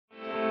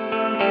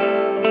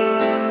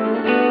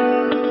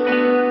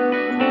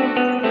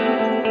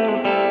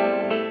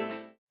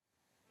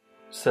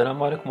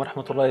السلام عليكم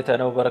ورحمة الله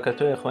تعالى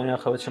وبركاته يا إخواني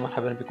وأخواتي،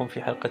 مرحبا بكم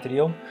في حلقة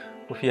اليوم.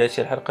 وفي هذه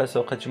الحلقة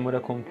سأقدم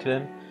لكم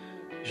تيم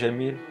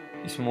جميل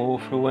اسمه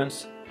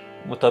فلوينس،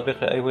 مطابق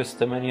iOS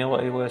 8 و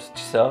iOS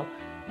 9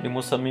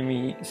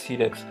 لمصممي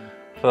سيلكس.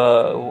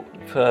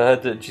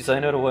 فهذا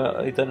الديزاينر هو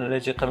أيضا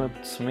الذي قام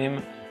بتصميم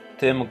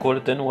تيم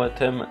جولدن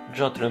وتيم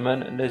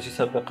جنتلمان الذي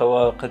سبق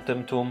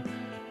وقدمتم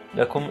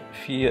لكم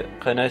في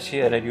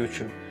قناتي على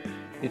اليوتيوب.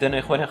 إذن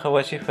إخواني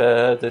أخواتي،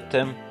 فهذا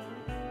التيم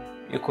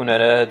يكون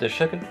على هذا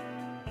الشكل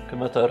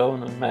كما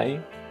ترون معي.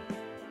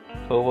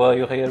 فهو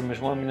يغير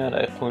مجموعة من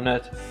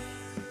الأيقونات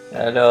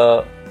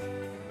على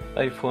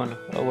آيفون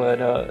أو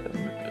على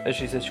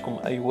أجهزتكم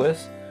iOS،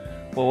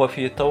 وهو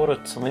في طور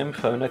التصميم.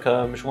 فهناك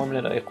مجموعة من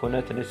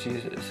الأيقونات التي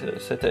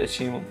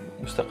ستأتي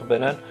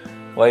مستقبلا،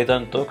 وأيضا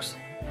دوكس.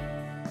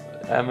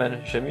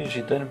 عمل جميل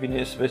جدا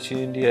بالنسبة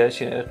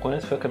لهذه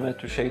الأيقونات، فكما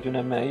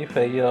تشاهدون معي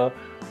فهي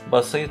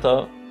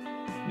بسيطة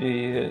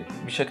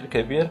بشكل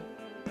كبير،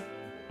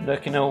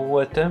 لكنه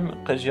هو تم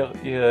قد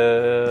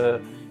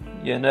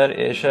ينال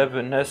إعجاب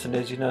الناس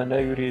الذين لا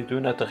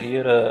يريدون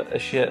تغيير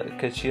أشياء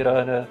كثيرة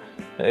على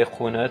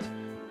الأيقونات،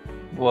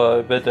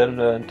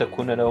 وبدل أن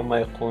تكون لهم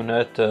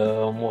أيقونات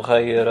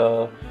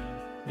مغايرة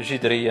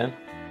جذريا.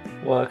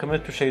 وكما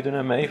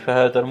تشاهدون معي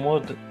فهذا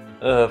المود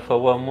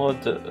فهو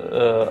مود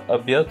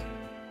أبيض،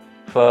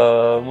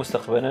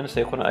 فمستقبلا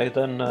سيكون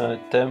أيضا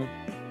تم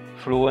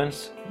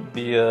فلوينس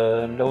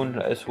باللون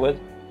الأسود.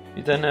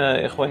 إذن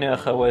إخواني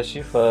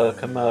أخواتي،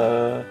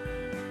 فكما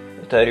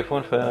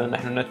تعرفون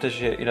فنحن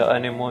نتجه إلى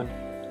أنيمون،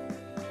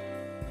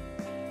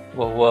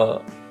 وهو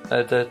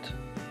أداة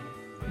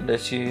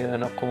التي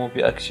نقوم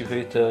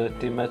بأكتيفيت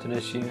التيمات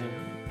التي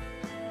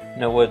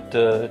نود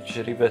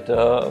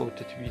تجربتها أو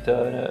تثبيتها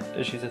على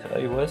أجهزة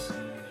iOS.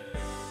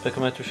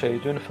 فكما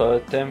تشاهدون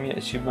فالتيم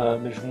يأتي مع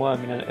مجموعة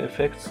من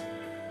الإفكتس.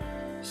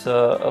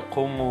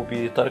 سأقوم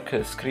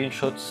بترك سكرين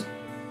شوتس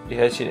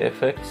لهذه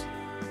الإفكتس،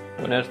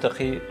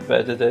 ونلتقي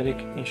بعد ذلك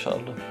إن شاء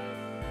الله.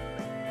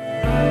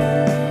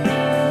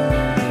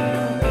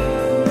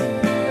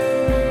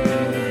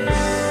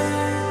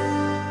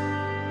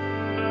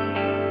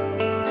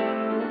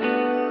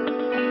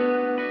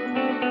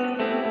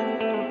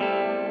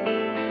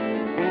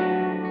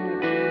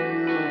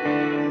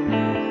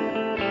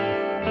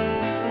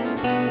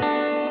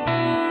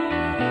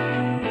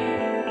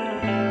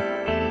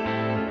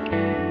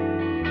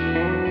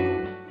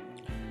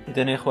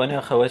 إذن يا إخواني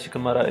أخواتي،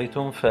 كما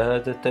رأيتم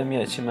فهذا التيم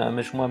يأتي مع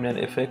مجموعة من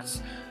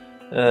الإفكتس،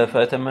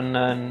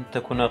 فأتمنى أن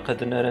تكون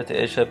قد نالت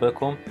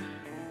إعجابكم.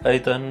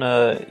 أيضا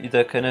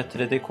إذا كانت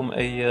لديكم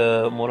أي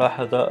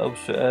ملاحظة أو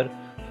سؤال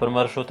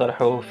فالمرجو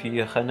طرحه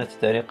في خانة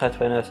التعليقات،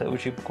 فأنا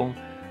سأجيبكم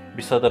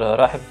بصدر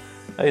رحب.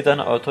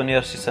 أيضا أعطوني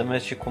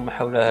ارتساماتكم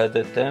حول هذا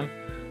التيم،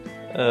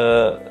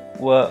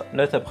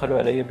 ولا تبخلوا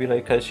علي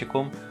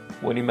بلايكاتكم،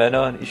 ولما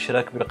لا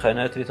الاشتراك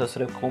بالقناة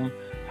لتصلكم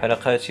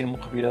حلقاتي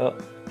المقبلة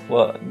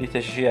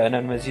ولتشجيعنا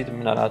المزيد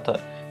من العطاء.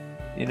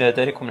 إلى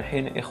ذلك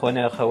الحين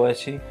إخواني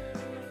أخواتي،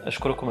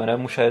 أشكركم على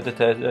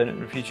مشاهدة هذا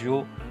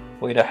الفيديو،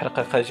 وإلى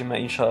حلقة قادمة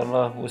إن شاء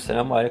الله،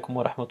 والسلام عليكم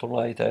ورحمة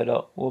الله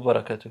تعالى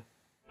وبركاته.